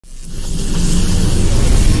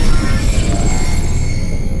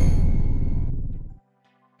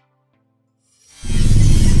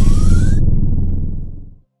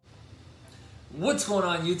What's going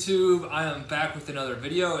on YouTube? I am back with another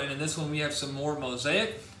video, and in this one we have some more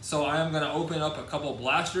Mosaic. So I am going to open up a couple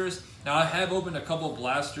blasters. Now I have opened a couple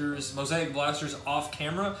blasters, Mosaic blasters off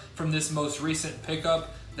camera from this most recent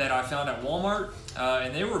pickup that I found at Walmart,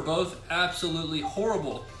 and they were both absolutely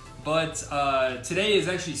horrible. But today is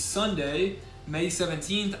actually Sunday, May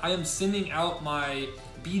 17th. I am sending out my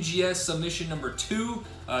BGS submission number 2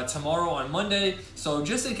 tomorrow on Monday. So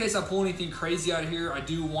just in case I pull anything crazy out here, I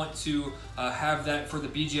do want to have that for the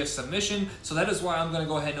BGS submission. So that is why I'm going to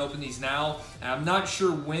go ahead and open these now. And I'm not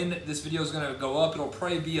sure when this video is going to go up. It'll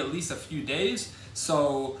probably be at least a few days.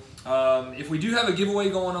 So if we do have a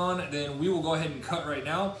giveaway going on, then we will go ahead and cut right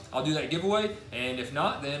now. I'll do that giveaway, and if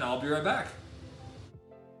not, then I'll be right back.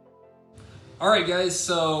 Alright guys,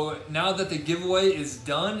 so now that the giveaway is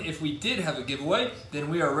done, if we did have a giveaway, then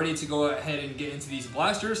we are ready to go ahead and get into these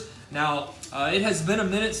blasters. Now, it has been a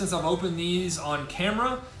minute since I've opened these on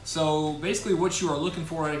camera, so basically what you are looking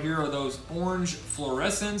for right here are those orange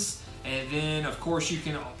fluorescents, and then of course you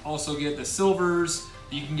can also get the silvers,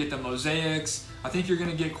 you can get the mosaics. I think you're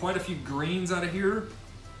going to get quite a few greens out of here,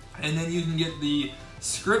 and then you can get the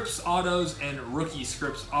Scripps autos and rookie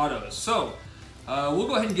Scripps autos. So we'll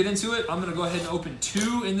go ahead and get into it. I'm going to go ahead and open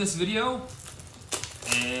 2 in this video,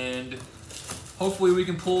 and hopefully we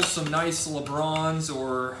can pull some nice LeBrons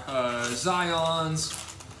or Zions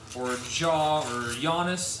or Ja or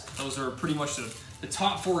Giannis. Those are pretty much the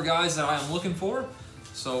top 4 guys that I am looking for.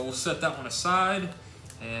 So we'll set that one aside,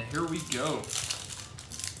 and here we go.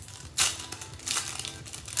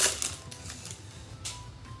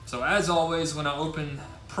 So as always, when I open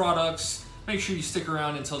products, make sure you stick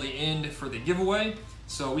around until the end for the giveaway.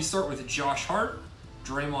 So we start with Josh Hart,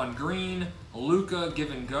 Draymond Green, Luka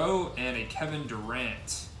Give and Go, and a Kevin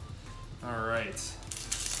Durant. All right.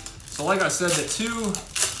 So like I said,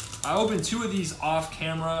 I opened 2 of these off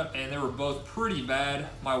camera, and they were both pretty bad.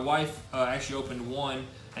 My wife actually opened one,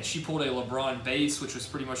 and she pulled a LeBron base, which was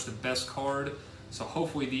pretty much the best card. So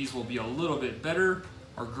hopefully these will be a little bit better.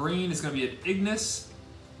 Our green is going to be an Ignis.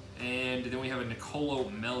 And then we have a Nicolo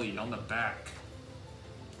Melli on the back.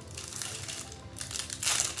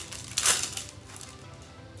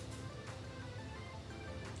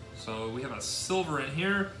 So we have a silver in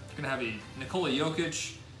here. We're going to have a Nikola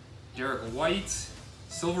Jokic, Derek White,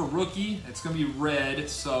 silver rookie. It's going to be red,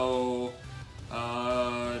 so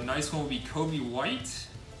nice one will be Kobe White.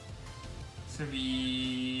 It's going to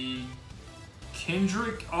be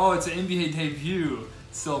Kendrick. Oh, it's an NBA debut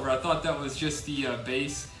silver. I thought that was just the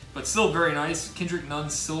base. But still very nice. Kendrick Nunn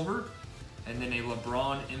silver. And then a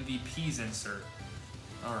LeBron MVP's insert.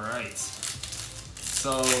 Alright.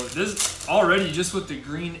 So this already, just with the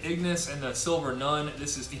green Ignis and the silver Nunn,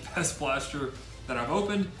 this is the best blaster that I've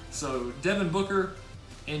opened. So Devin Booker,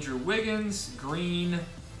 Andrew Wiggins, green,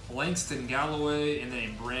 Langston Galloway, and then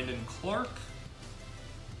a Brandon Clark.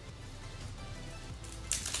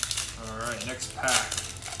 Alright, next pack.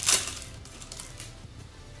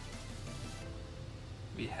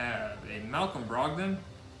 We have a Malcolm Brogdon,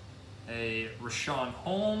 a Rashawn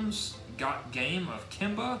Holmes, Got Game of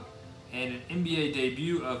Kemba, and an NBA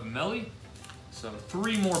debut of Melli. So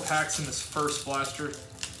 3 more packs in this first blaster.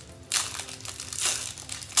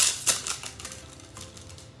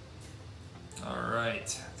 All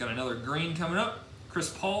right, got another green coming up. Chris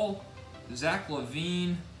Paul, Zach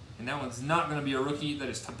LaVine, and that one's not going to be a rookie. That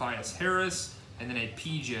is Tobias Harris, and then a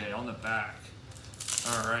PJ on the back.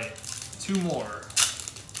 All right, 2 more.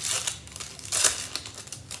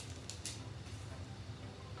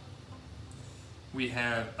 We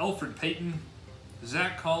have Elfrid Payton,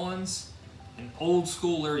 Zach Collins, an old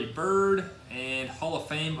school Larry Bird, and Hall of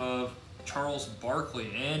Fame of Charles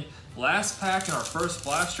Barkley. And last pack in our first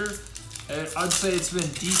blaster, I'd say it's been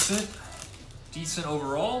decent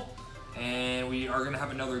overall. And we are going to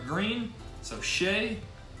have another green. So Shea,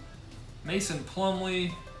 Mason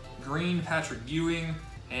Plumlee, green Patrick Ewing,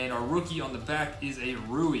 and our rookie on the back is a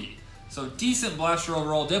Rui. So decent blaster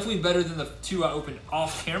overall, definitely better than the 2 I opened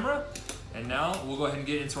off camera. And now we'll go ahead and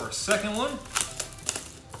get into our second one.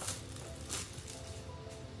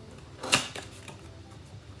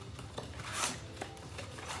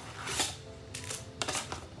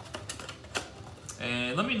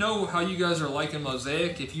 And let me know how you guys are liking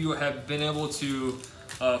Mosaic, if you have been able to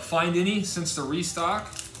find any since the restock.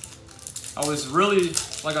 I was really,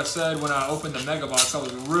 like I said, when I opened the Mega Box, I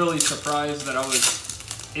was really surprised that I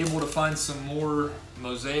was able to find some more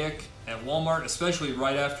Mosaic at Walmart, especially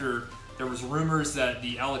right after there was rumors that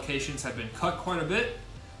the allocations had been cut quite a bit.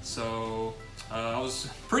 So I was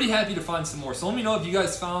pretty happy to find some more. So let me know if you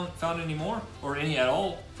guys found any more, or any at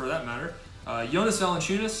all for that matter. Jonas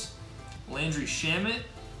Valanciunas, Landry Shamet.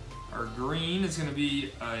 Our green is going to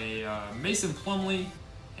be a Mason Plumlee,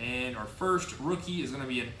 and our first rookie is going to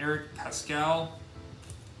be an Eric Pascal.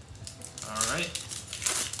 All right.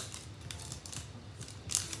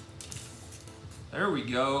 There we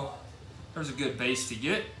go. There's a good base to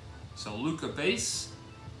get. So Luka base,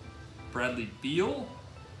 Bradley Beal,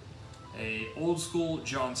 a old school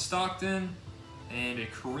John Stockton, and a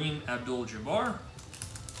Kareem Abdul-Jabbar.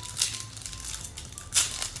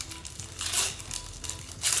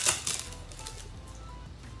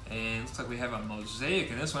 And looks like we have a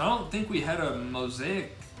Mosaic in this one. I don't think we had a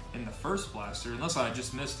Mosaic in the first blaster, unless I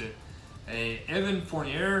just missed it. A Evan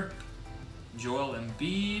Fournier, Joel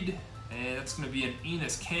Embiid, and that's going to be an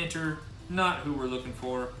Enes Kanter, not who we're looking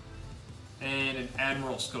for, and an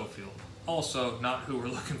Admiral Schofield, also not who we're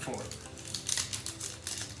looking for.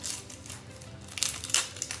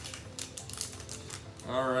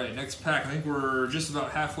 All right, next pack. I think we're just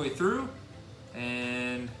about halfway through,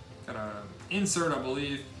 and got an insert, I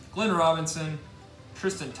believe. Glenn Robinson,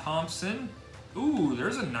 Tristan Thompson. Ooh,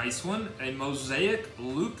 there's a nice one. A Mosaic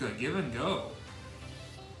Luka give and go.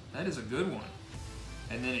 That is a good one.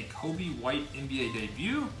 And then a Kobe White NBA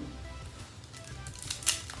debut.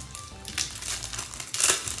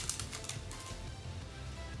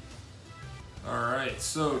 All right,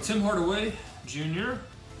 so Tim Hardaway Jr.,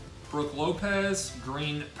 Brooke Lopez,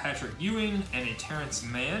 green Patrick Ewing, and a Terrence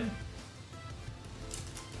Mann.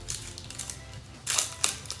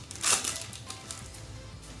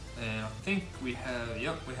 And I think we have,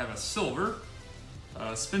 yep, we have a silver.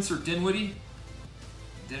 Spencer Dinwiddie,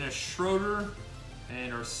 Dennis Schroeder,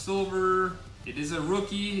 and our silver, it is a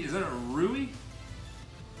rookie. Is that a Rui?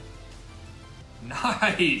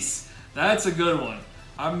 Nice. That's a good one.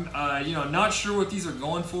 I'm not sure what these are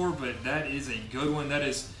going for, but that is a good one. That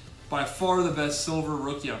is by far the best silver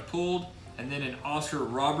rookie I've pulled. And then an Oscar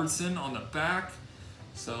Robertson on the back.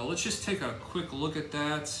 So let's just take a quick look at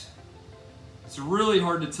that. It's really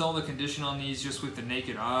hard to tell the condition on these just with the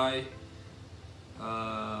naked eye.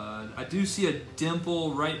 I do see a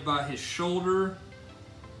dimple right by his shoulder.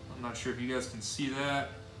 I'm not sure if you guys can see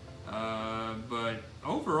that. But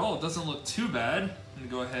overall, it doesn't look too bad. I'm gonna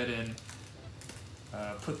go ahead and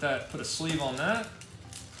put a sleeve on that.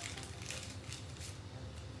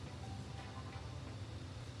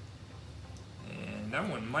 And that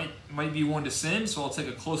one might be one to send, so I'll take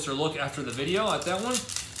a closer look after the video at that one.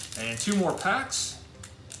 And two more packs.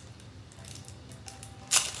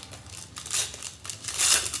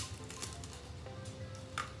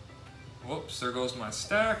 Whoops, there goes my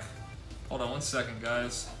stack. Hold on one second,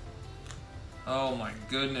 guys. Oh my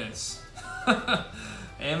goodness.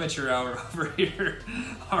 Amateur hour over here.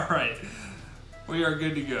 All right, we are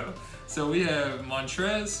good to go. So we have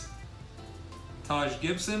Montrez, Taj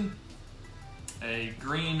Gibson, a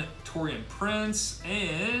green Taurean Prince,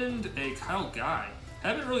 and a Kyle Guy.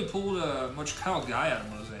 Haven't really pulled much Kyle Guy out of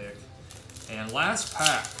Mosaic. And last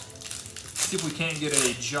pack. See if we can't get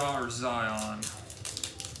a Ja or Zion.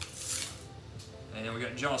 And we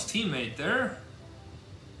got Ja's teammate there.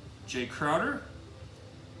 Jay Crowder.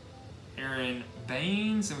 Aaron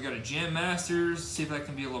Baines. And we got a Jam Masters. See if that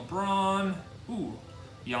can be a LeBron. Ooh,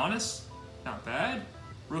 Giannis. Not bad.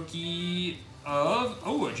 Rookie of,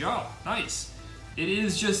 oh, a Ja. Nice. It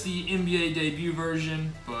is just the NBA debut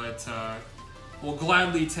version, but we'll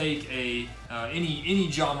gladly take a any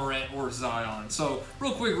Ja Morant or Zion. So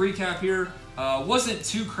real quick recap here. Wasn't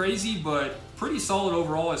too crazy, but pretty solid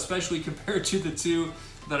overall, especially compared to the two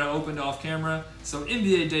that I opened off camera. So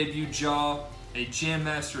NBA debut Ja, a Jam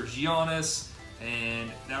Masters Giannis,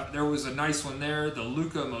 and there was a nice one there. The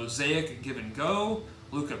Luka Mosaic give and go,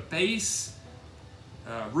 Luka base,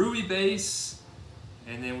 Rui base.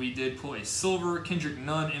 And then we did pull a silver Kendrick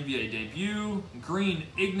Nunn NBA debut, green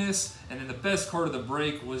Ignis, and then the best card of the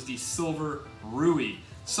break was the silver Rui.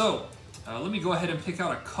 So let me go ahead and pick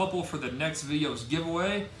out a couple for the next video's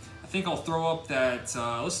giveaway. I think I'll throw up that,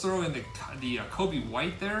 let's throw in the Kobe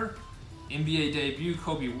White there, NBA debut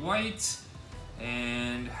Kobe White,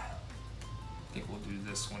 and I think we'll do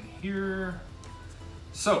this one here.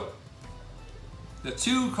 So the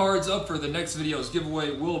two cards up for the next video's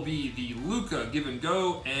giveaway will be the Luka Give and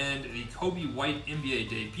Go and the Kobe White NBA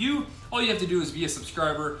debut. All you have to do is be a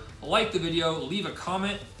subscriber, like the video, leave a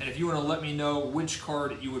comment, and if you want to let me know which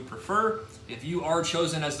card you would prefer. If you are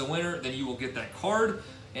chosen as the winner, then you will get that card.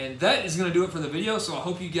 And that is going to do it for the video, so I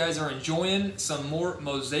hope you guys are enjoying some more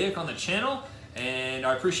Mosaic on the channel, and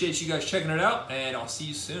I appreciate you guys checking it out, and I'll see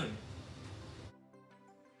you soon.